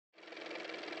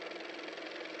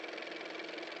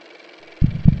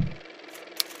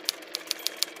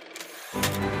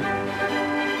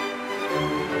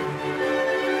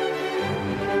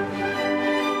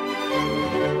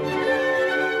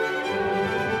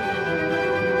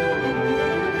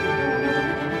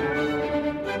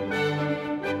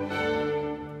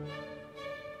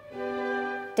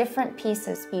different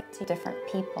pieces speak to different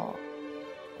people.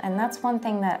 And that's one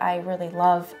thing that I really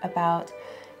love about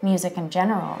music in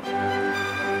general.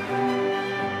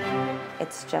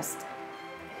 It's just,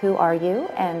 who are you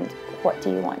and what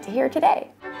do you want to hear today?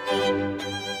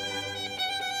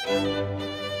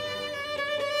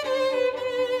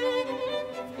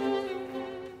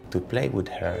 To play with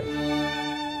her,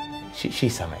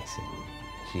 she's amazing.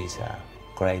 She's a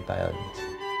great violinist.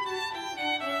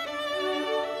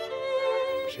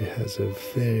 She has a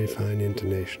very fine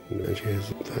intonation and she has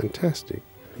fantastic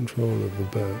control of the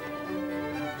bow.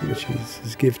 But she's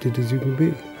as gifted as you can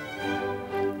be.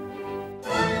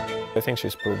 I think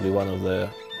she's probably one of the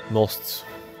most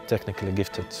technically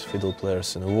gifted fiddle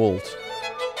players in the world.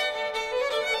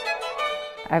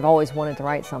 I've always wanted to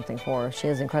write something for her. She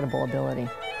has incredible ability.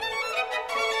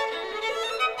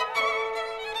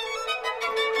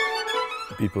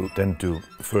 People tend to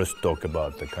first talk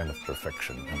about the kind of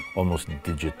perfection, almost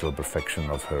digital perfection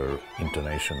of her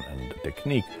intonation and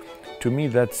technique. To me,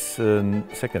 that's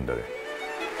secondary.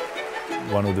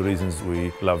 One of the reasons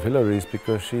we love Hilary is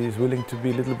because she's willing to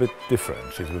be a little bit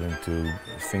different. She's willing to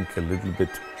think a little bit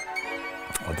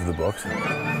out of the box. Now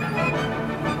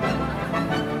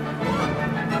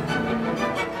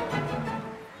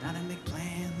to make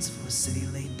plans for a city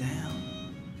laid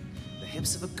down, the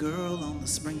hips of a girl on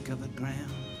the brink of a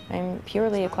ground. I'm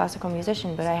purely a classical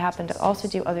musician, but I happen to also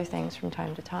do other things from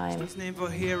time to time. Streets named for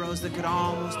heroes that could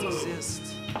almost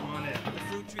exist.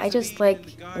 I just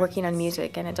like working on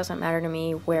music, and it doesn't matter to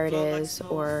me where it is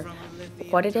or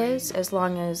what it is, as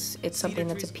long as it's something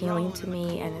that's appealing to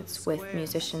me and it's with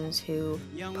musicians who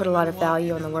put a lot of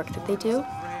value on the work that they do.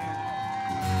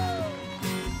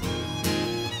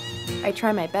 I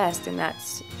try my best, and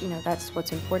that's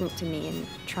what's important to me, in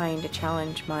trying to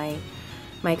challenge my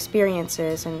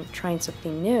experiences and trying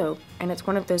something new. And it's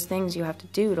one of those things you have to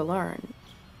do to learn.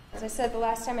 As I said, the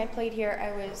last time I played here,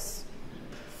 I was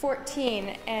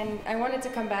 14, and I wanted to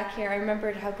come back here. I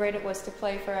remembered how great it was to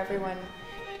play for everyone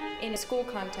in a school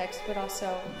context, but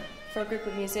also for a group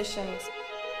of musicians.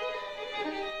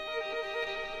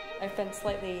 I've been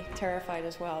slightly terrified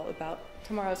as well about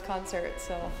tomorrow's concert,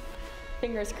 so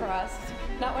fingers crossed.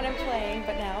 Not when I'm playing,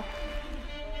 but now.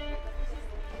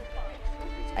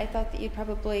 I thought that you'd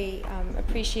probably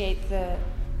appreciate the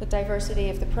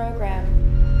diversity of the program.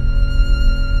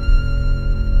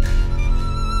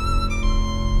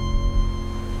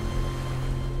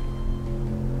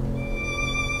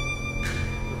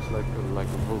 Like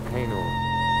a volcano.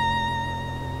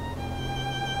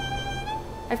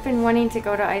 I've been wanting to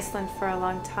go to Iceland for a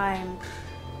long time.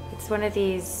 It's one of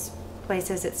these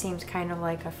places that seems kind of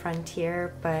like a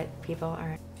frontier, but people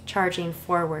aren't charging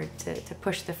forward to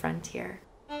push the frontier.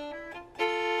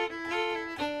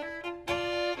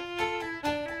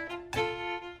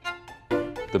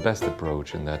 The best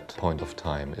approach in that point of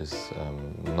time is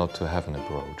not to have an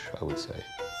approach, I would say.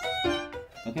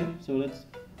 Okay, so let's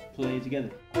play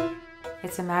together.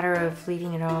 It's a matter of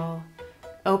leaving it all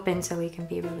open so we can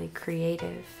be really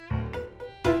creative.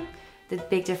 The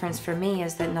big difference for me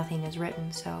is that nothing is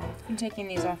written, so... I'm taking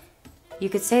these off. You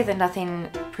could say that nothing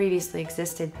previously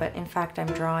existed, but in fact I'm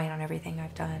drawing on everything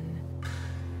I've done.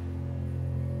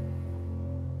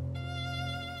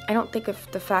 I don't think of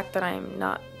the fact that I'm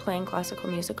not playing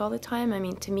classical music all the time. I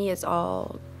mean, to me it's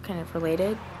all kind of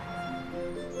related.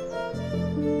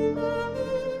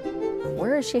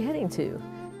 Where is she heading to?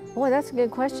 Boy, that's a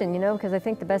good question, because I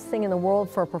think the best thing in the world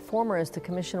for a performer is to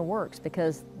commission works,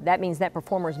 because that means that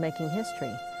performer is making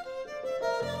history.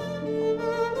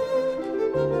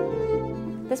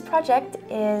 This project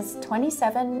is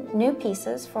 27 new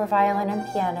pieces for violin and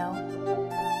piano.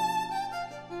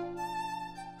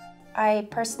 I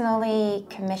personally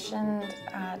commissioned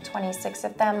 26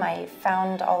 of them. I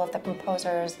found all of the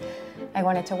composers I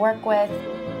wanted to work with.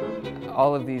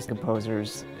 All of these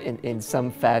composers, in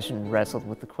some fashion, wrestled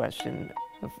with the question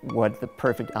of what the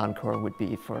perfect encore would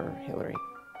be for Hilary.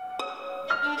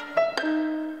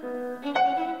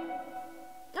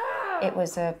 It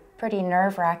was a pretty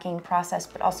nerve-wracking process,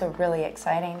 but also really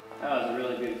exciting. That was a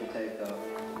really beautiful take, though.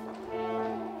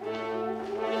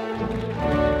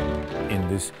 In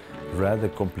this rather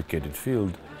complicated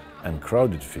field and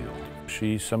crowded field,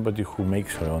 she's somebody who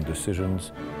makes her own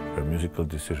decisions, her musical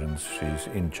decisions. She's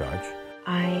in charge.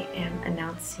 I am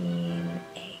announcing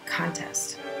a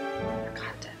contest.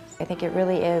 I think it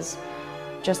really is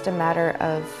just a matter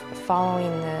of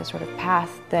following the sort of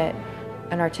path that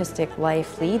an artistic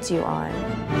life leads you on.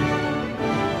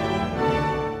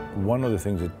 One of the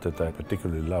things that I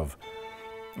particularly love,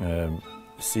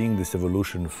 seeing this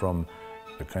evolution from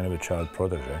a kind of a child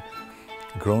protege,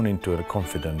 grown into a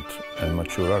confident and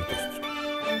mature artist.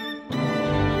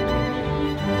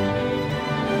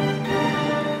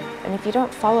 If you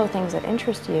don't follow things that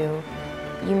interest you,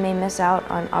 you may miss out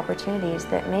on opportunities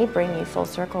that may bring you full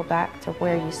circle back to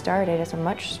where you started as a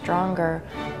much stronger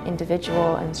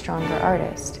individual and stronger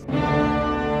artist.